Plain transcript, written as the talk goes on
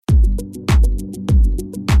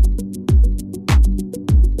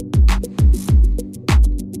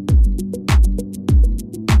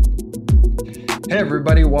Hey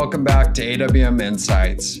everybody, welcome back to AWM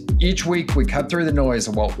Insights. Each week we cut through the noise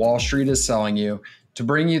of what Wall Street is selling you to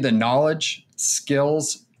bring you the knowledge,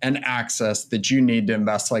 skills, and access that you need to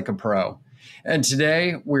invest like a pro. And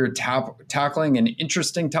today we're tackling an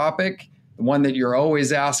interesting topic. The one that you're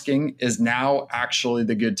always asking, is now actually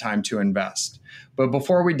the good time to invest? But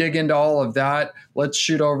before we dig into all of that, let's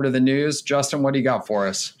shoot over to the news. Justin, what do you got for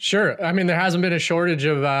us? Sure. I mean, there hasn't been a shortage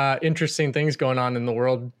of interesting things going on in the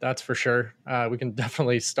world. That's for sure. We can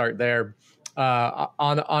definitely start there.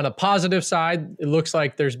 On a positive side, it looks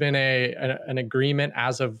like there's been an agreement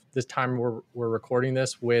as of this time we're recording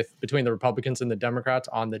this between the Republicans and the Democrats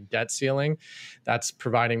on the debt ceiling. That's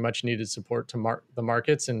providing much needed support to the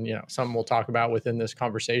markets, and something we'll talk about within this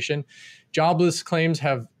conversation. Jobless claims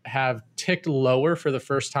have ticked lower for the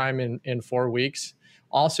first time in 4 weeks,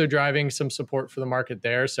 also driving some support for the market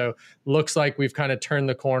there. So looks like we've kind of turned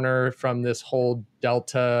the corner from this whole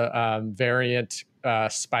Delta variant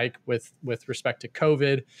spike with respect to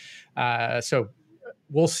COVID. So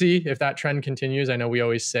we'll see if that trend continues. I know we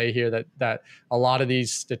always say here that a lot of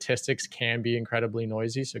these statistics can be incredibly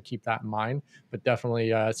noisy, so keep that in mind. But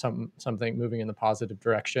definitely something moving in the positive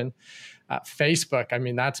direction. Facebook, I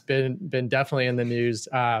mean, that's been definitely in the news.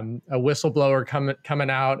 A whistleblower coming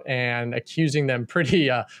out and accusing them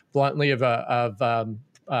pretty bluntly of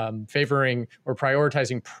favoring or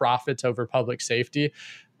prioritizing profits over public safety.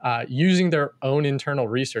 Using their own internal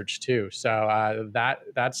research too. So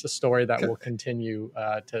that's a story that will continue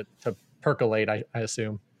to percolate, I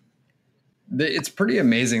assume. It's pretty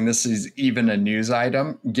amazing this is even a news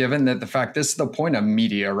item, given that the fact this is the point of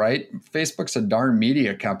media, right? Facebook's a darn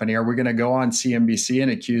media company. Are we going to go on CNBC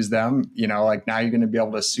and accuse them, like now you're going to be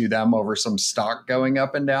able to sue them over some stock going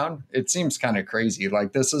up and down? It seems kind of crazy.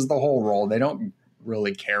 Like this is the whole role. They don't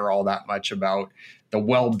really care all that much about the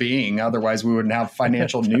well-being. Otherwise, we wouldn't have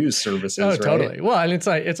financial news services. Oh, right? Totally. Well, and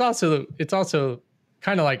it's also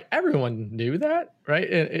kind of like everyone knew that, right?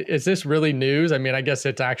 Is this really news? I mean, I guess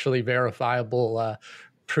it's actually verifiable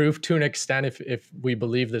proof to an extent if we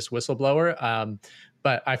believe this whistleblower.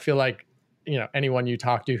 But I feel like anyone you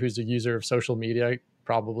talk to who's a user of social media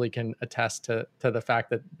probably can attest to the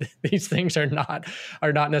fact that these things are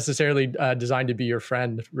not necessarily designed to be your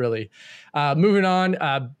friend, really. Moving on.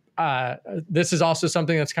 This is also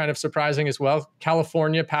something that's kind of surprising as well.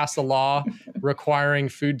 California passed a law requiring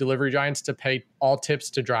food delivery giants to pay all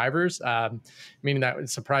tips to drivers, meaning that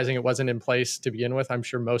it's surprising it wasn't in place to begin with. I'm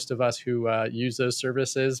sure most of us who use those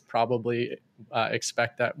services probably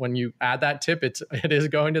expect that when you add that tip, it is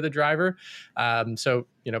going to the driver. So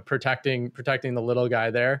protecting the little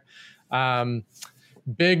guy there.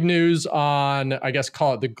 Big news on, I guess,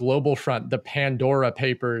 call it the global front, the Pandora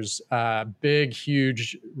Papers, big,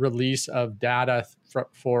 huge release of data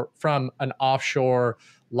from an offshore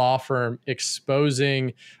law firm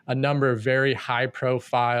exposing a number of very high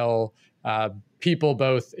profile people,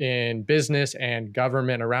 both in business and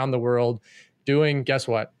government around the world, doing, guess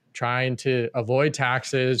what? Trying to avoid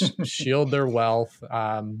taxes, shield their wealth,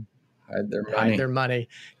 hide their money.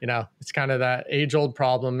 It's kind of that age-old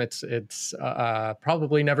problem. It's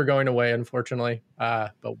probably never going away, unfortunately.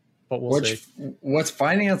 But we'll see. What's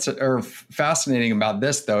fascinating about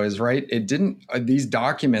this, though, is right. These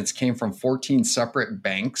documents came from 14 separate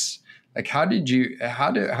banks. Like, how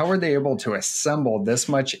were they able to assemble this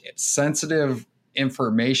much sensitive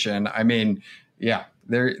information? I mean, yeah.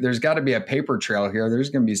 There's got to be a paper trail here. There's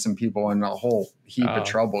going to be some people in a whole heap of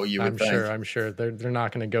trouble. I'm sure they're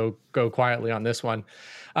not going to go quietly on this one.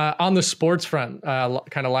 On the sports front,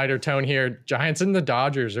 kind of lighter tone here. Giants and the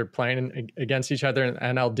Dodgers are playing against each other in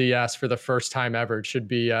NLDS for the first time ever. It should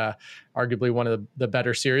be arguably one of the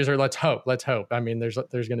better series, or let's hope. I mean, there's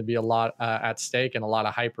going to be a lot at stake and a lot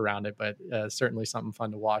of hype around it, but certainly something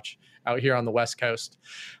fun to watch out here on the West Coast.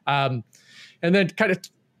 And then kind of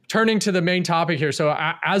turning to the main topic here. So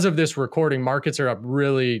as of this recording, markets are up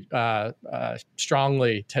really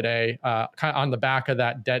strongly today, kind of on the back of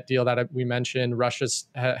that debt deal that we mentioned. Russia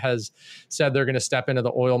has said they're going to step into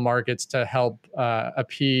the oil markets to help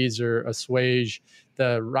appease or assuage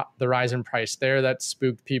the rise in price there. That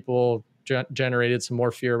spooked people, generated some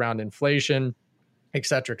more fear around inflation, et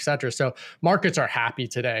cetera, et cetera. So markets are happy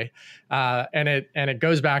today. And it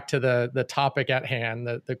goes back to the topic at hand,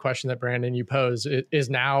 the question that Brandon, you pose. Is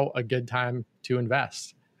now a good time to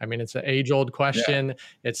invest? I mean, it's an age-old question. Yeah.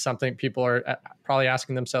 It's something people are probably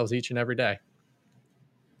asking themselves each and every day.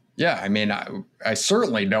 Yeah, I mean, I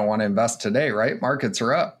certainly don't want to invest today, right? Markets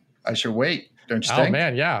are up. I should wait. Don't you think? Oh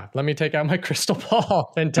man, yeah. Let me take out my crystal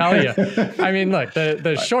ball and tell you. I mean, look,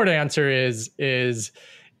 the short answer is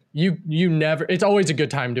you never, it's always a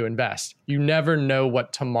good time to invest. You never know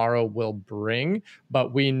what tomorrow will bring,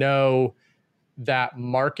 but we know that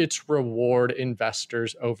markets reward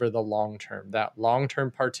investors over the long term, that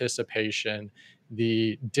long-term participation,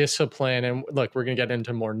 the discipline. And look, we're going to get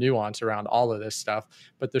into more nuance around all of this stuff,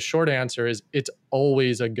 but the short answer is it's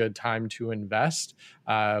always a good time to invest.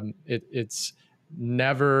 It's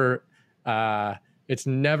never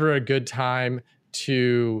a good time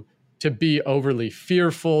to be overly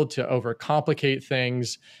fearful, to overcomplicate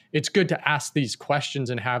things. It's good to ask these questions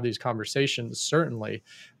and have these conversations, certainly.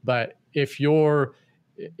 But if you're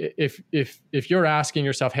asking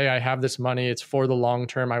yourself, hey, I have this money, it's for the long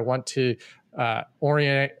term, I want to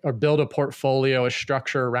orient or build a portfolio, a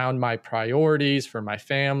structure around my priorities for my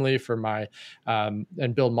family, for my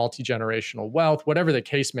and build multi-generational wealth, whatever the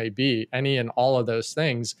case may be, any and all of those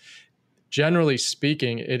things, generally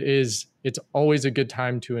speaking, it's always a good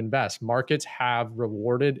time to invest. Markets have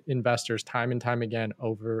rewarded investors time and time again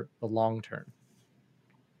over the long term.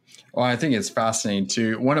 Well, I think it's fascinating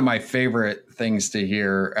too. One of my favorite things to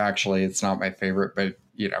hear, actually, it's not my favorite, but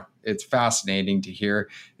it's fascinating to hear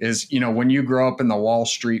is, when you grow up in the Wall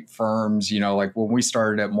Street firms, like when we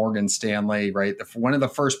started at Morgan Stanley, right? One of the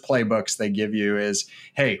first playbooks they give you is,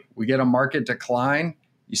 hey, we get a market decline.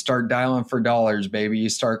 You start dialing for dollars, baby. You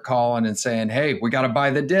start calling and saying, hey, we got to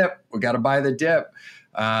buy the dip. We got to buy the dip.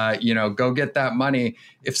 Go get that money.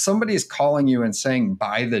 If somebody's calling you and saying,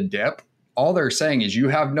 buy the dip, all they're saying is you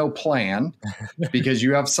have no plan because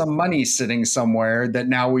you have some money sitting somewhere that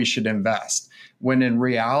now we should invest. When in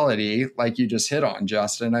reality, like you just hit on,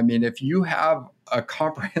 Justin, I mean, if you have a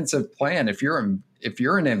comprehensive plan, if you're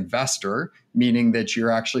an investor, meaning that you're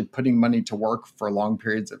actually putting money to work for long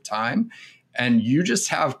periods of time, and you just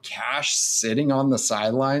have cash sitting on the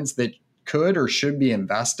sidelines that could or should be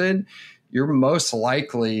invested, you're most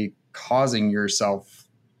likely causing yourself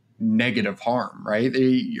negative harm, right?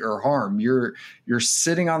 You're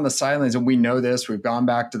sitting on the sidelines, and we know this. We've gone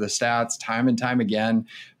back to the stats time and time again,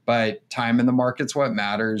 but time in the market's what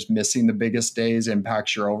matters. Missing the biggest days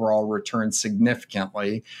impacts your overall return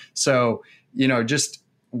significantly. So, just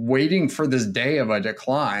waiting for this day of a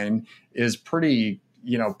decline is pretty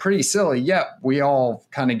silly. Yet we all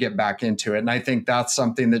kind of get back into it. And I think that's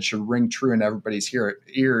something that should ring true in everybody's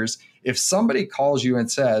ears. If somebody calls you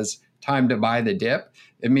and says, time to buy the dip,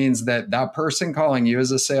 it means that person calling you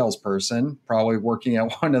is a salesperson, probably working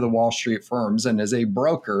at one of the Wall Street firms and is a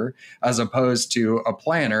broker, as opposed to a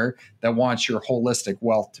planner that wants your holistic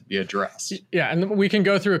wealth to be addressed. Yeah, and we can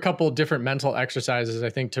go through a couple of different mental exercises,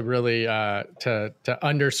 I think, to really to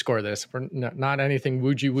underscore this. We're not anything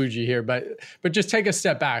woogie here, but just take a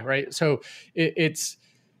step back, right? So it's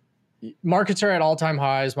markets are at all-time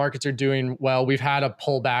highs. Markets are doing well. We've had a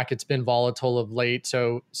pullback. It's been volatile of late.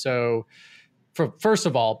 So first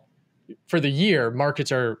of all, for the year,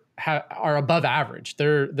 markets are above average.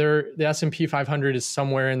 The S&P 500 is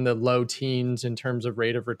somewhere in the low teens in terms of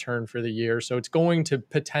rate of return for the year. So it's going to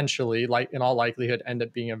potentially, like in all likelihood, end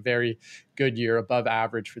up being a very good year, above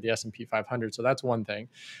average for the S&P 500. So that's one thing.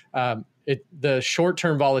 The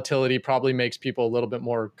short-term volatility probably makes people a little bit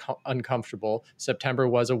more uncomfortable. September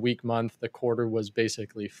was a weak month. The quarter was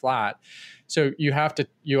basically flat. So you have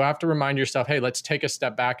to remind yourself, hey, let's take a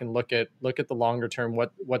step back and look at the longer term,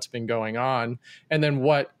 what's been going on, and then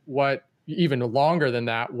what even longer than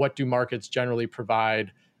that, what do markets generally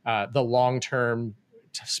provide the long term,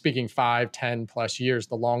 speaking 5, 10 plus years,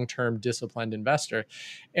 the long-term disciplined investor.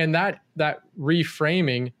 And that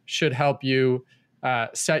reframing should help you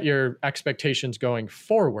set your expectations going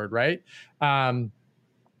forward, right?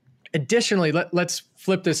 Additionally, let's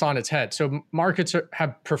flip this on its head. So markets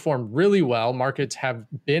have performed really well. Markets have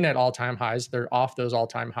been at all-time highs. They're off those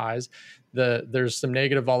all-time highs. There's some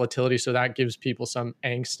negative volatility, so that gives people some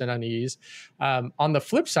angst and unease. On the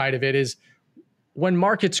flip side of it is when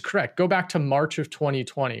markets correct, go back to March of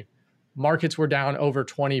 2020, markets were down over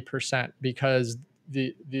 20% because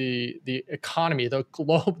the economy,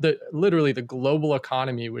 literally the global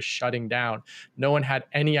economy was shutting down. No one had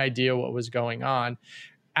any idea what was going on.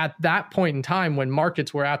 At that point in time, when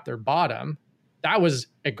markets were at their bottom, that was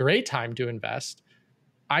a great time to invest.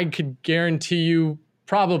 I could guarantee you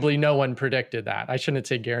probably no one predicted that. I shouldn't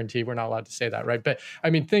say guarantee. We're not allowed to say that, right? But I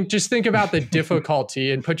mean, think about the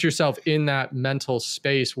difficulty and put yourself in that mental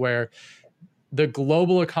space where the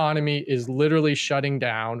global economy is literally shutting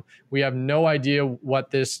down. We have no idea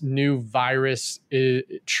what this new virus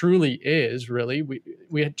truly is, really.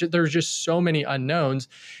 There's just so many unknowns,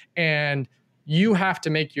 and you have to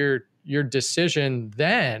make your decision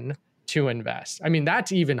then to invest. I mean,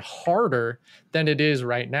 that's even harder than it is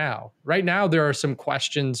right now. Right now, there are some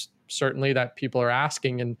questions certainly that people are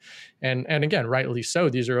asking, and again, rightly so.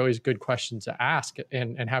 These are always good questions to ask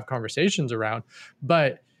and have conversations around.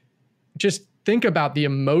 But just think about the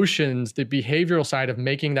emotions, the behavioral side of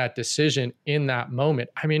making that decision in that moment.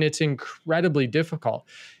 I mean, it's incredibly difficult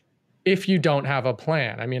if you don't have a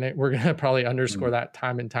plan. I mean, we're going to probably underscore that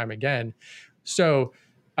time and time again. So,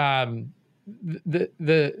 the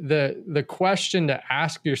question to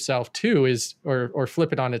ask yourself too is, or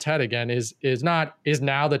flip it on its head again, is now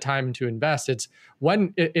the time to invest? It's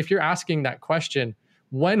when, if you're asking that question,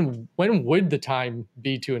 when would the time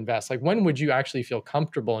be to invest? Like, when would you actually feel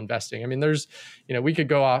comfortable investing? I mean, there's, we could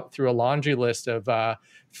go out through a laundry list of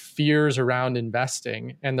fears around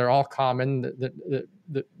investing, and they're all common.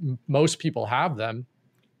 The most people have them,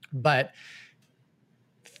 but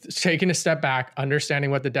taking a step back, understanding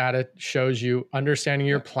what the data shows you, understanding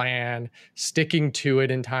your plan, sticking to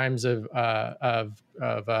it in times of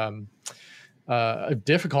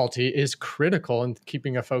difficulty is critical, and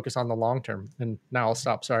keeping a focus on the long term. And now I'll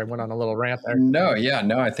stop. Sorry, I went on a little rant there. No,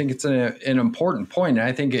 I think it's an important point. And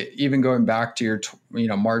I think even going back to your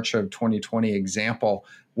March of 2020 example,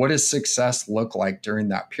 what does success look like during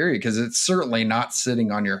that period? Because it's certainly not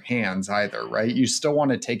sitting on your hands either, right? You still want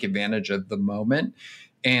to take advantage of the moment.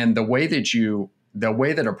 And the way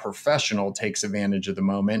that a professional takes advantage of the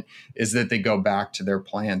moment is that they go back to their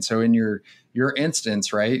plan. So in your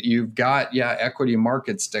instance, right, you've got, equity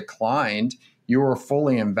markets declined, you were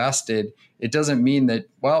fully invested. It doesn't mean that,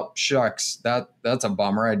 well, shucks, that's a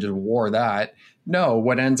bummer, I just wore that. No,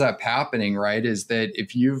 what ends up happening, right, is that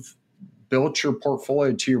if you've built your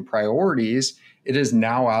portfolio to your priorities, it is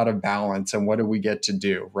now out of balance. And what do we get to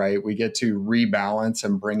do, right? We get to rebalance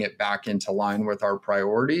and bring it back into line with our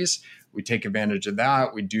priorities. We take advantage of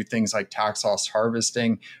that. We do things like tax loss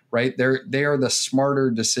harvesting, right? They are the smarter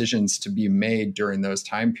decisions to be made during those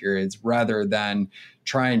time periods, rather than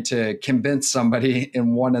trying to convince somebody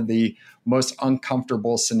in one of the most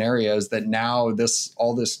uncomfortable scenarios that now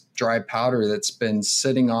all this dry powder that's been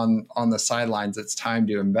sitting on the sidelines, it's time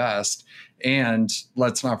to invest. And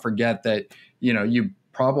let's not forget that, you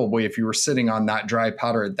probably, if you were sitting on that dry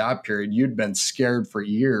powder at that period, you'd been scared for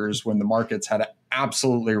years when the markets had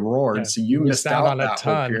absolutely roared. Yeah, so you missed out on that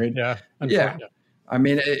whole period. Yeah. I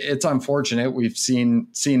mean, it's unfortunate. We've seen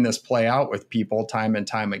this play out with people time and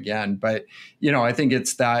time again. But, I think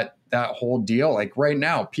it's that whole deal. Like right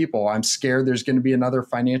now, people, I'm scared there's going to be another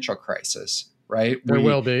financial crisis, right? There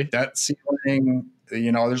will be. Debt ceiling,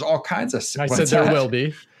 there's all kinds of. I said there will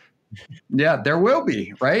be. Yeah, there will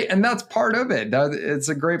be, right? And that's part of it. It's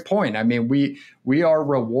a great point. I mean, we are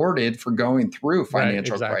rewarded for going through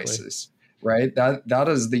financial crisis, right? That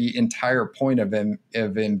is the entire point of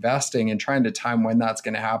investing and trying to time when that's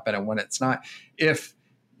going to happen and when it's not. If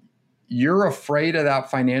you're afraid of that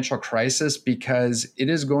financial crisis because it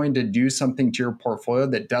is going to do something to your portfolio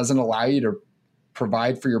that doesn't allow you to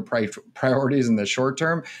provide for your priorities in the short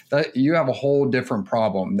term, that you have a whole different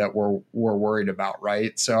problem that we're worried about,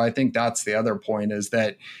 right? So I think that's the other point, is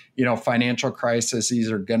that, financial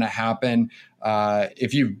crises are going to happen.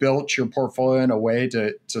 If you've built your portfolio in a way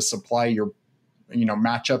to supply your,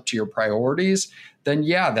 match up to your priorities, then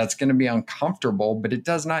that's going to be uncomfortable, but it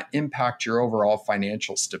does not impact your overall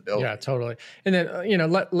financial stability. Yeah, totally. And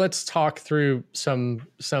then, let's talk through some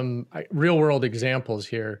real world examples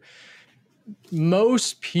here.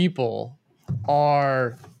 Most people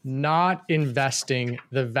are not investing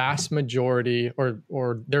the vast majority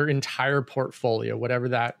or their entire portfolio, whatever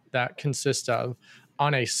that consists of,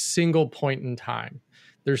 on a single point in time.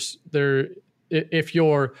 If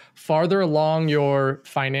you're farther along your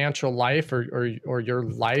financial life or your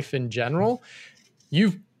life in general,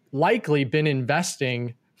 you've likely been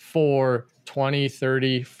investing for 20,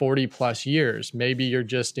 30, 40 plus years. Maybe you're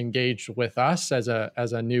just engaged with us as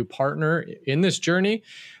a new partner in this journey,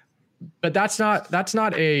 but that's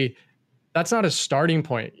not a starting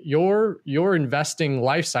point. Your investing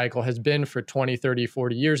life cycle has been for 20, 30,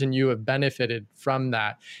 40 years, and you have benefited from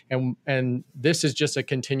that. And this is just a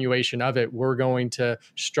continuation of it. We're going to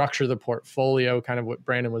structure the portfolio, kind of what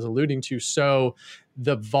Brandon was alluding to. So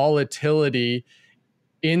the volatility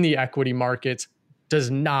in the equity markets does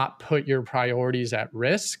not put your priorities at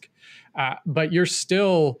risk. But you're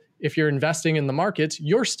still, if you're investing in the markets,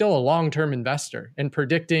 you're still a long-term investor, and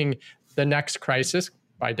predicting the next crisis,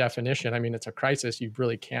 by definition, I mean, it's a crisis. You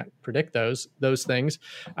really can't predict those things.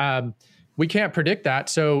 We can't predict that.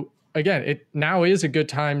 So again, it now is a good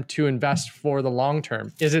time to invest for the long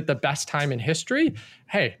term. Is it the best time in history?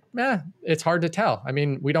 Hey, it's hard to tell. I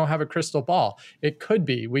mean, we don't have a crystal ball. It could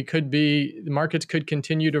be. The markets could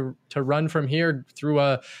continue to run from here through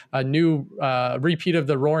a new repeat of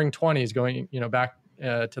the Roaring '20s, going back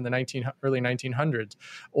to the early 1900s.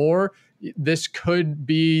 Or this could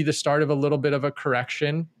be the start of a little bit of a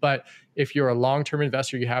correction. But if you're a long-term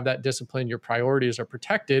investor, you have that discipline, your priorities are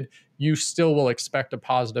protected, you still will expect a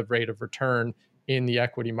positive rate of return in the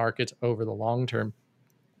equity markets over the long term.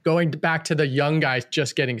 Going back to the young guys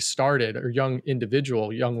just getting started, or young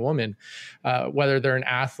individual, young woman, whether they're an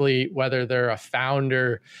athlete, whether they're a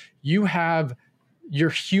founder, you have your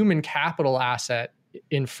human capital asset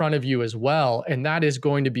in front of you as well. And that is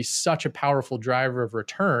going to be such a powerful driver of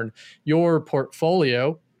return. Your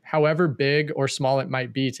portfolio, however big or small it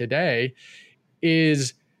might be today,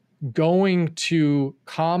 is going to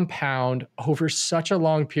compound over such a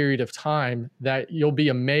long period of time that you'll be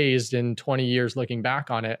amazed in 20 years looking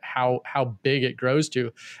back on it, how big it grows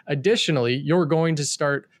to. Additionally, you're going to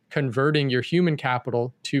start converting your human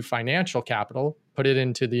capital to financial capital, put it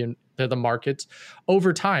into the markets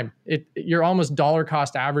over time. You're almost dollar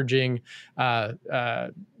cost averaging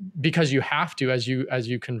because you have to as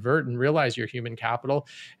you convert and realize your human capital.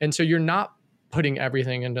 And so you're not putting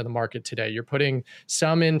everything into the market today. You're putting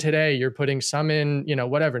some in today, you're putting some in,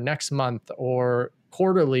 whatever, next month or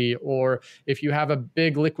quarterly, or if you have a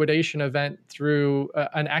big liquidation event through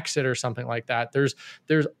an exit or something like that. There's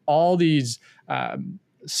all these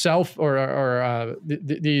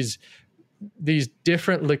these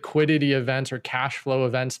different liquidity events or cash flow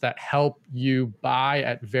events that help you buy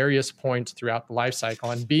at various points throughout the life cycle.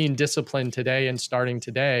 And being disciplined today and starting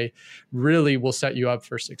today really will set you up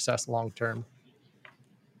for success long term.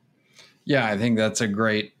 Yeah, I think that's a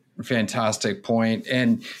great, fantastic point.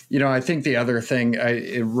 And, I think the other thing,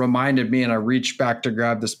 it reminded me, and I reached back to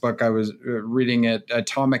grab this book. I was reading it,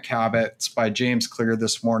 Atomic Habits by James Clear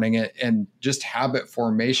this morning, and just habit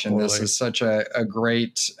formation. Totally. This is such a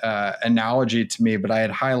great analogy to me, but I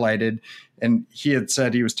had highlighted, and he had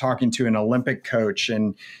said he was talking to an Olympic coach,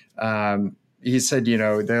 and he said,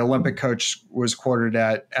 the Olympic coach was quoted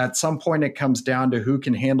at some point it comes down to who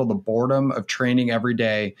can handle the boredom of training every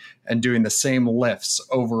day and doing the same lifts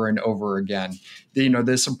over and over again.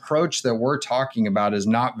 This approach that we're talking about is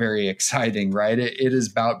not very exciting, right? It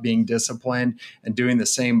is about being disciplined and doing the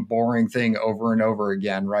same boring thing over and over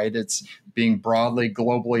again, right? It's being broadly,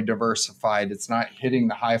 globally diversified. It's not hitting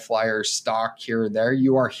the high flyer stock here or there.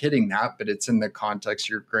 You are hitting that, but it's in the context of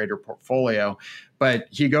your greater portfolio. But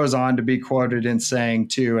he goes on to be quoted in saying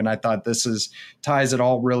too, and I thought ties it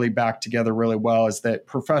all really back together really well, is that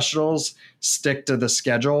professionals stick to the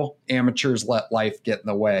schedule, amateurs let life get in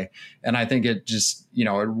the way. And I think it just,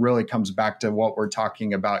 it really comes back to what we're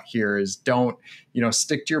talking about here is don't,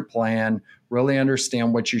 stick to your plan, really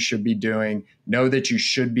understand what you should be doing, know that you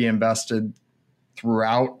should be invested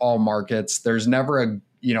throughout all markets. There's never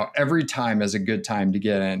every time is a good time to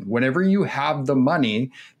get in. Whenever you have the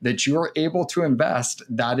money that you're able to invest,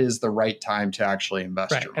 that is the right time to actually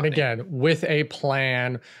invest your money. And again, with a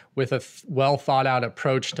plan, with a well thought out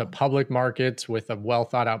approach to public markets, with a well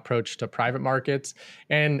thought out approach to private markets.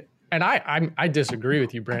 And I disagree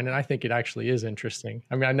with you, Brandon. I think it actually is interesting.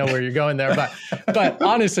 I mean, I know where you're going there, but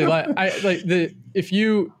honestly, if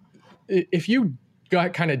you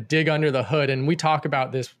got kind of dig under the hood, and we talk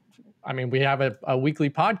about this. I mean, we have a weekly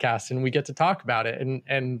podcast and we get to talk about it,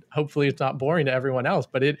 and hopefully it's not boring to everyone else,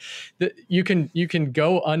 but you can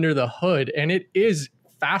go under the hood, and it is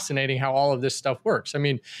fascinating how all of this stuff works. I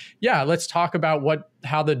mean, yeah, let's talk about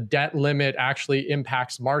how the debt limit actually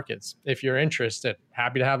impacts markets. If you're interested,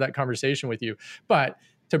 happy to have that conversation with you. But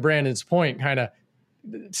to Brandon's point, kind of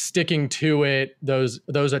sticking to it, those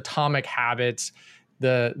atomic habits,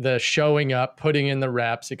 the showing up, putting in the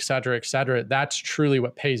reps, et cetera, that's truly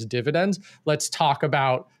what pays dividends. Let's talk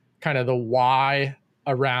about kind of the why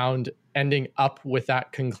around ending up with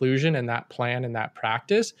that conclusion and that plan and that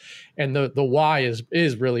practice. And the why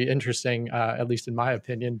is really interesting, at least in my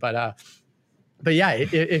opinion. But yeah,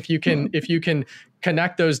 if you can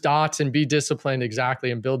connect those dots and be disciplined exactly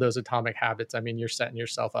and build those atomic habits, I mean, you're setting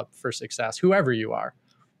yourself up for success, whoever you are.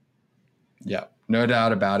 Yeah, no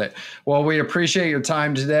doubt about it. Well, we appreciate your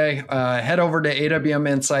time today. Head over to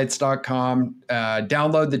awminsights.com,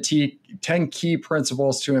 download the 10 key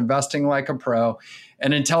principles to investing like a pro.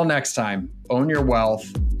 And until next time, own your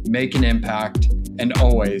wealth, make an impact, and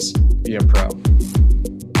always be a pro.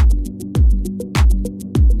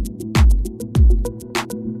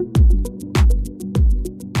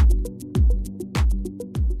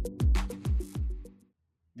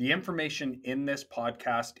 The information in this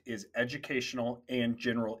podcast is educational and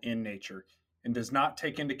general in nature and does not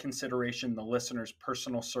take into consideration the listener's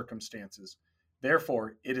personal circumstances.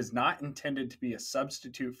 Therefore, it is not intended to be a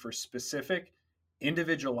substitute for specific,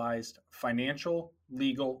 individualized financial,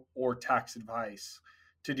 legal, or tax advice.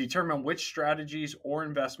 To determine which strategies or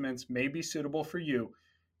investments may be suitable for you,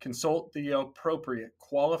 consult the appropriate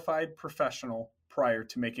qualified professional prior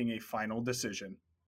to making a final decision.